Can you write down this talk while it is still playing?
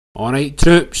Alright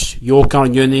troops,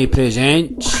 Yoker Uni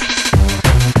presents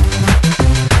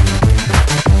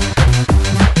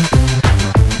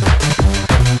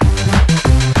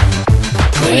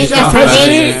Glesga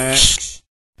Physics!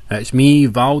 It's me,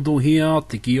 Valdo here,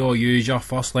 to give you your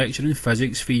first lecture in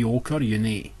physics for Yoker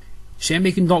Uni.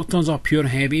 Semiconductors are pure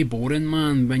heavy boring,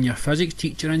 man. When your physics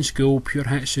teacher in school pure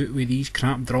hits out with these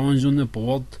crap drawings on the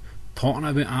board talking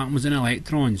about atoms and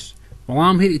electrons. Well,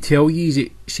 I'm here to tell you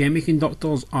that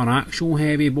semiconductors are actual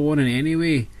heavy boring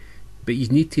anyway, but you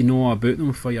need to know about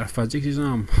them for your physics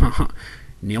exam.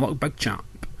 Nail it, big chap.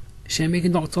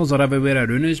 Semiconductors are everywhere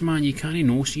around us, man. You can't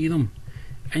no see them.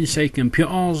 Inside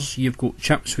computers, you've got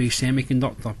chips with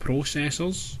semiconductor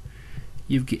processors.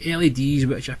 You've got LEDs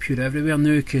which are pure everywhere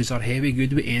now because they're heavy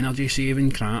good with energy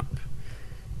saving crap.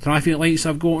 Traffic lights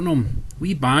I've got them.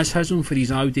 Wee Baz has them for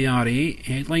his Audi R8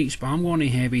 headlights, but I'm going to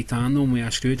heavy tan them with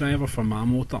a screwdriver for my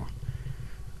motor.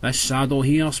 This saddle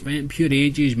here spent pure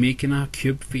ages making a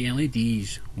cube for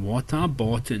LEDs. What a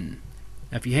button.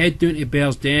 If you head down to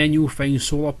Bears Den, you'll find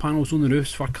solar panels on the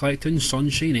roofs for collecting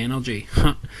sunshine energy.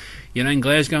 You're in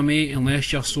Glasgow, mate.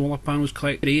 Unless your solar panels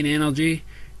collect rain energy,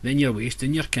 then you're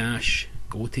wasting your cash.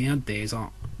 Go to a desert.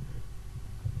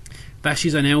 This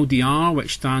is an LDR,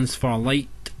 which stands for light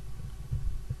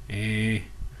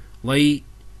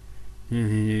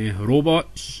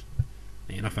robots,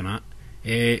 nothing that.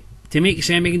 To make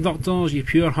semiconductors, you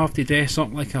pure have to dress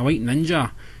up like a white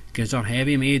ninja, because they're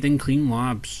heavy made in clean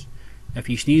labs. If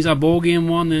you sneeze a bogey in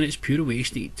one, then it's pure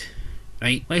wasted.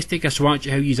 Right, let's take a swatch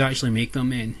at how you actually make them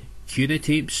then. Cue the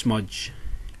tape smudge.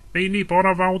 Beanie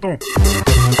bother, Valdo.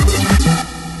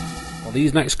 For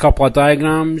these next couple of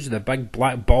diagrams, the big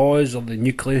black balls are the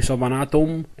nucleus of an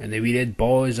atom, and the wee red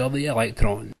balls are the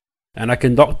electron. In a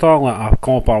conductor like a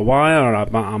copper wire or a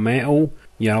bit of metal,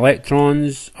 your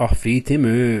electrons are free to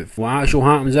move. What actually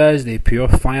happens is they pure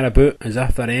fire about as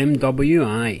if they're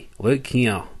MWI. Look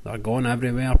here, they're going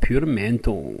everywhere pure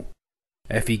mental.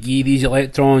 If you give these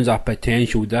electrons a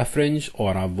potential difference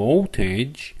or a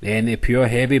voltage, then they pure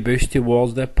heavy boost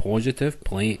towards the positive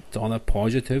plate or the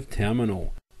positive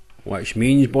terminal. Which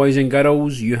means, boys and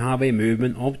girls, you have a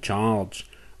movement of charge,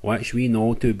 which we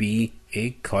know to be a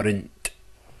current.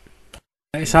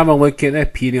 Let's have a look at the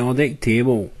periodic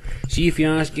table. See if you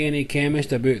ask any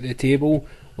chemist about the table,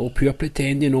 they'll pure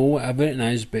pretend to know whatever it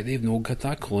is, but they've not got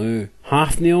a clue.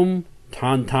 Hafnium,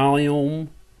 tantalum,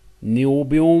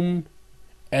 niobium,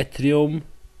 yttrium,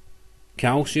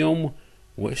 calcium,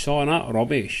 what's all that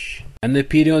rubbish? In the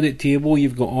periodic table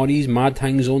you've got all these mad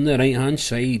things on the right hand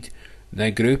side.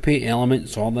 The group A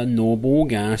elements are the noble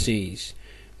gases.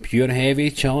 Pure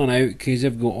heavy chilling out because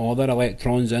they've got all their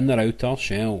electrons in their outer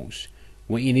shells.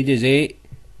 What you need is 8.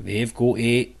 They've got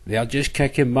 8. They're just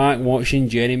kicking back watching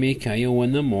Jeremy Kyle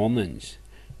in the mornings.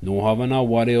 No having a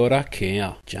worry or a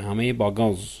care. Jammy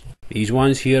buggers. These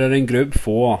ones here are in group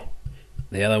 4.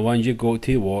 They're the ones you've got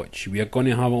to watch. We're going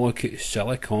to have a look at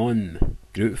silicon.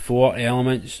 Group 4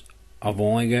 elements have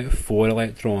only got 4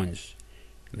 electrons.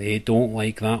 They don't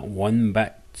like that one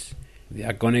bit. They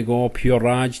are going to go pure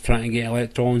rage trying to get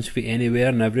electrons for anywhere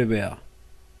and everywhere.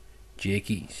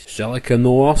 Jakies. Silicon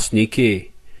are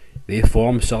sneaky. They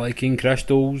form silicon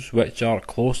crystals which are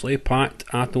closely packed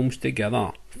atoms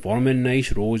together, forming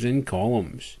nice rows and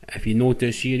columns. If you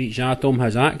notice here, each atom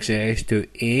has access to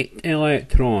 8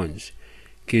 electrons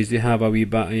because they have a wee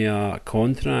bit of a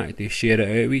contract, they share it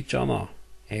out with each other.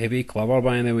 Heavy clever,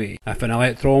 by the way. If an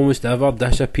electron was to ever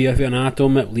disappear from an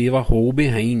atom, it leave a hole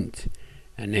behind.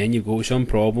 And then you've got some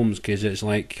problems, because it's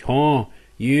like, oh,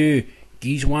 you,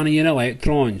 give one of your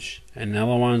electrons. And the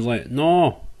other one's like,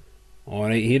 no.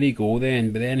 Alright, here you go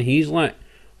then. But then he's like,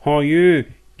 oh,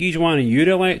 you, give one of your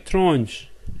electrons.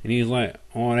 And he's like,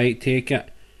 alright, take it.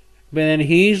 But then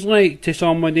he's like to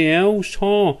somebody else,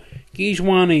 oh, give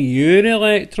one of your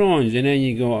electrons. And then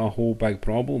you got a whole big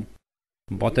problem.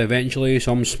 But eventually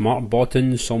some smart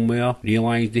buttons somewhere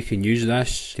realised they can use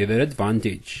this to their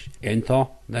advantage. Enter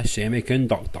the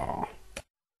semiconductor.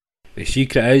 The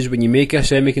secret is, when you make a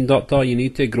semiconductor, you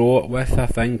need to grow it with a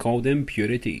thing called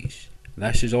impurities.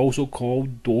 This is also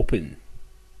called doping.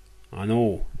 I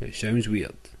know, it sounds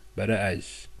weird, but it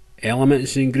is.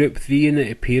 Elements in group 3 in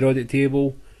the periodic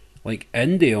table, like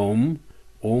indium,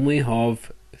 only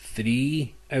have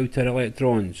 3 outer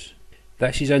electrons.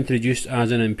 This is introduced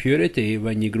as an impurity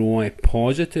when you grow a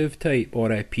positive type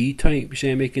or a p-type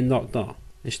semiconductor.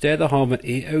 Instead of having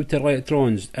 8 outer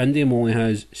electrons, indium only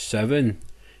has 7,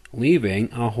 leaving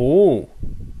a hole.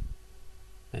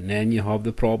 And then you have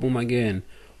the problem again.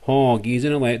 Oh, gives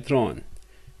an electron.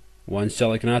 One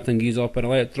silicon atom gives up an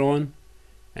electron,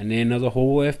 and then there's a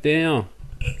hole left there.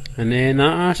 And then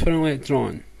that asks for an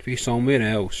electron. from somewhere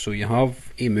else, so you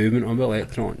have a movement of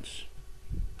electrons,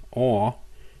 or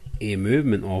a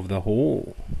movement of the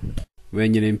hole.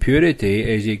 When your impurity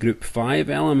is a group 5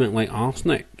 element like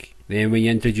arsenic, then when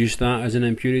you introduce that as an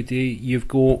impurity, you've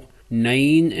got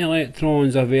 9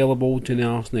 electrons available to the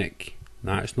arsenic.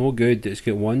 That's no good, it's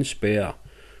got 1 spare.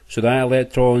 So that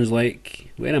electron's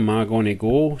like, where am I going to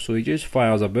go? So he just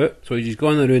fires about. So he's just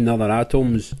going around the other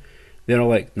atoms. They're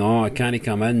like, no, I can't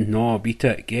come in. No, beat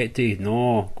it, get to.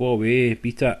 No, go away,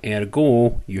 beat it.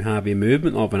 Ergo, you have a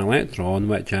movement of an electron,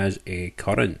 which is a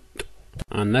current.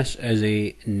 And this is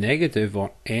a negative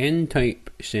or N-type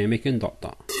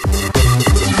semiconductor.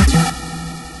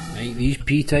 Right, these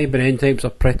P-type and N-types are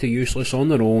pretty useless on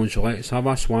their own, so let's have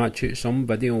a swatch at some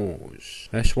videos.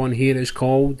 This one here is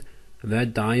called the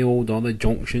diode or the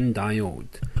junction diode.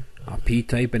 A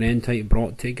P-type and N-type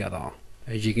brought together.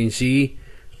 As you can see,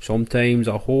 sometimes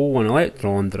a hole and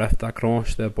electron drift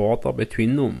across the border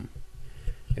between them.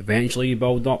 Eventually you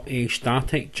build up a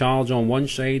static charge on one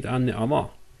side and the other,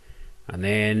 and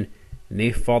then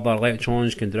no further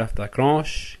electrons can drift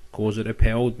across because they're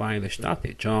repelled by the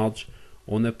static charge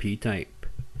on the P-type.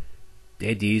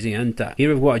 Dead easy, isn't it?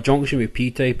 Here we've got a junction with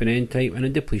P-type and N-type and a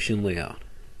depletion layer.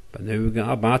 But now we've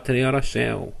got a battery or a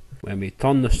cell. When we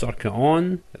turn the circuit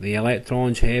on, the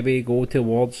electrons heavy go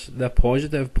towards the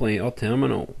positive plate or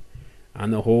terminal,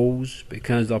 and the holes,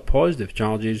 because they're positive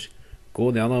charges,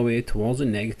 go the other way towards the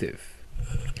negative.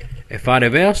 If I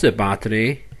reverse the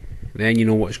battery, then you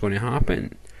know what's going to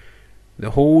happen.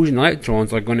 The holes and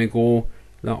electrons are going to go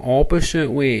the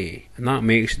opposite way, and that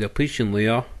makes the depletion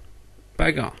layer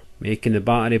bigger. Making the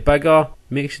battery bigger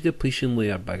makes the depletion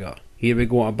layer bigger. Here we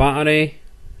got a battery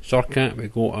circuit, we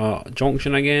got a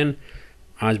junction again.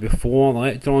 As before, the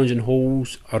electrons and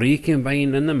holes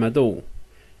recombine in the middle,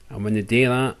 and when they do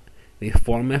that, they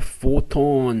form a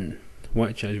photon,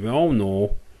 which, as we all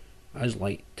know, is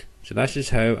light. So this is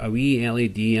how a wee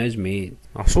LED is made.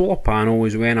 A solar panel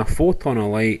is when a photon of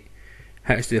light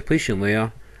hits the depletion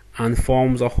layer and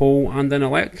forms a hole and an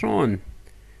electron,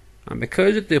 and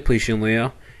because of the depletion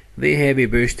layer, they heavy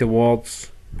boost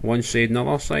towards one side and the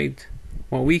other side.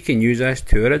 Well, we can use this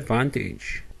to our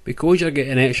advantage. Because you're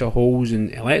getting extra holes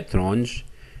and electrons,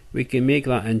 we can make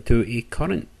that into a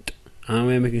current, and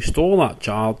when we can store that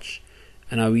charge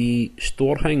in a wee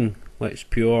store thing, let's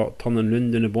pure turning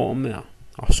round in the bottom there.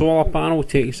 A solar panel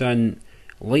takes in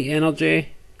light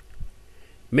energy,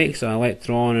 makes an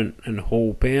electron and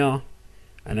hole pair,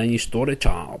 and then you store the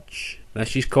charge.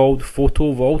 This is called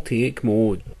photovoltaic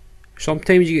mode.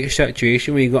 Sometimes you get a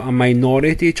situation where you've got a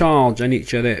minority charge in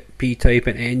each of the P-type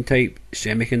and N-type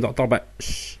semiconductor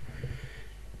bits,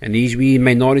 and these wee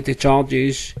minority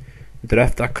charges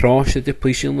drift across the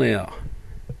depletion layer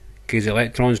because the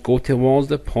electrons go towards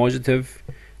the positive,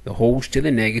 the holes to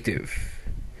the negative.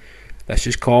 This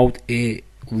is called a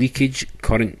leakage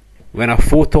current. When a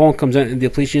photon comes into the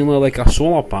depletion layer like a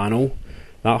solar panel,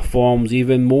 that forms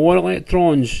even more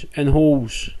electrons and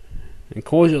holes. And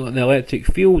because of the electric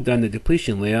field in the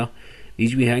depletion layer,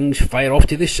 these wee things fire off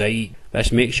to the side.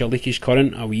 This makes your leakage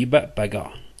current a wee bit bigger.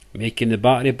 Making the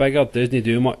battery bigger doesn't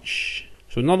do much.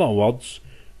 So in other words,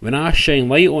 when I shine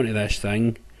light onto this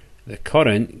thing, the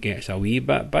current gets a wee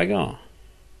bit bigger.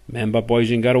 Remember,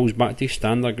 boys and girls, back to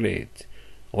standard grade.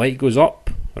 Light goes up,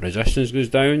 resistance goes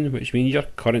down, which means your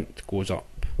current goes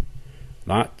up.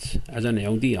 That is an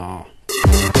LDR.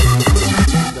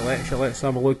 In the lecture, let's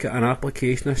have a look at an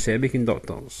application of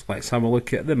semiconductors. Let's have a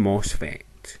look at the MOSFET.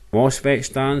 MOSFET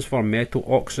stands for Metal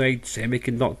Oxide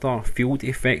Semiconductor Field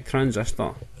Effect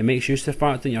Transistor. It makes use of the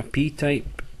fact that in your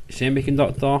P-type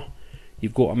semiconductor,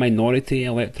 you've got a minority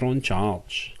electron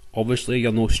charge. Obviously,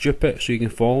 you're no stupid, so you can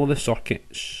follow the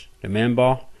circuits.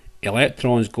 Remember,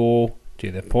 electrons go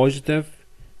to the positive,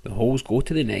 the holes go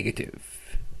to the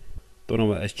negative. Don't know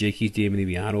what this Jakey's doing with the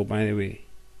wee arrow, by the way.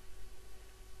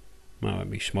 That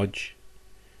would be smudge.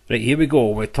 Right, here we go.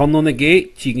 We turn on the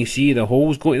gate, so you can see the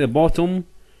holes go to the bottom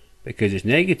because it's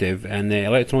negative, and the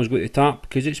electrons go to the top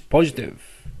because it's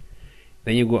positive.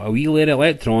 Then you've got a wee layer of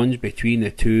electrons between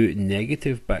the two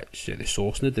negative bits at the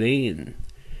source and the drain.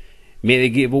 Make the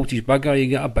gate voltage bigger, you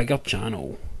get a bigger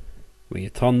channel. When you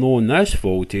turn on this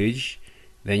voltage,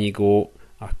 then you got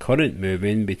a current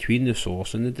moving between the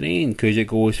source and the drain because it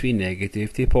goes from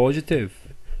negative to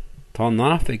positive. Turn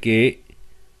off the gate,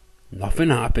 nothing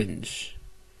happens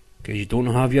because you don't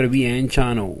have your wee N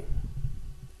channel.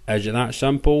 Is it that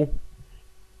simple?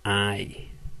 Aye.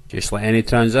 Just like any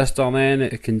transistor then,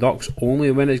 it conducts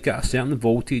only when it's got a certain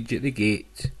voltage at the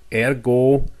gate.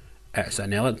 Ergo, it's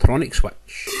an electronic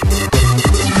switch.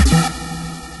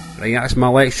 Right, that's my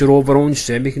lecture over on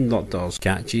semiconductors.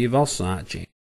 Catchy Versace.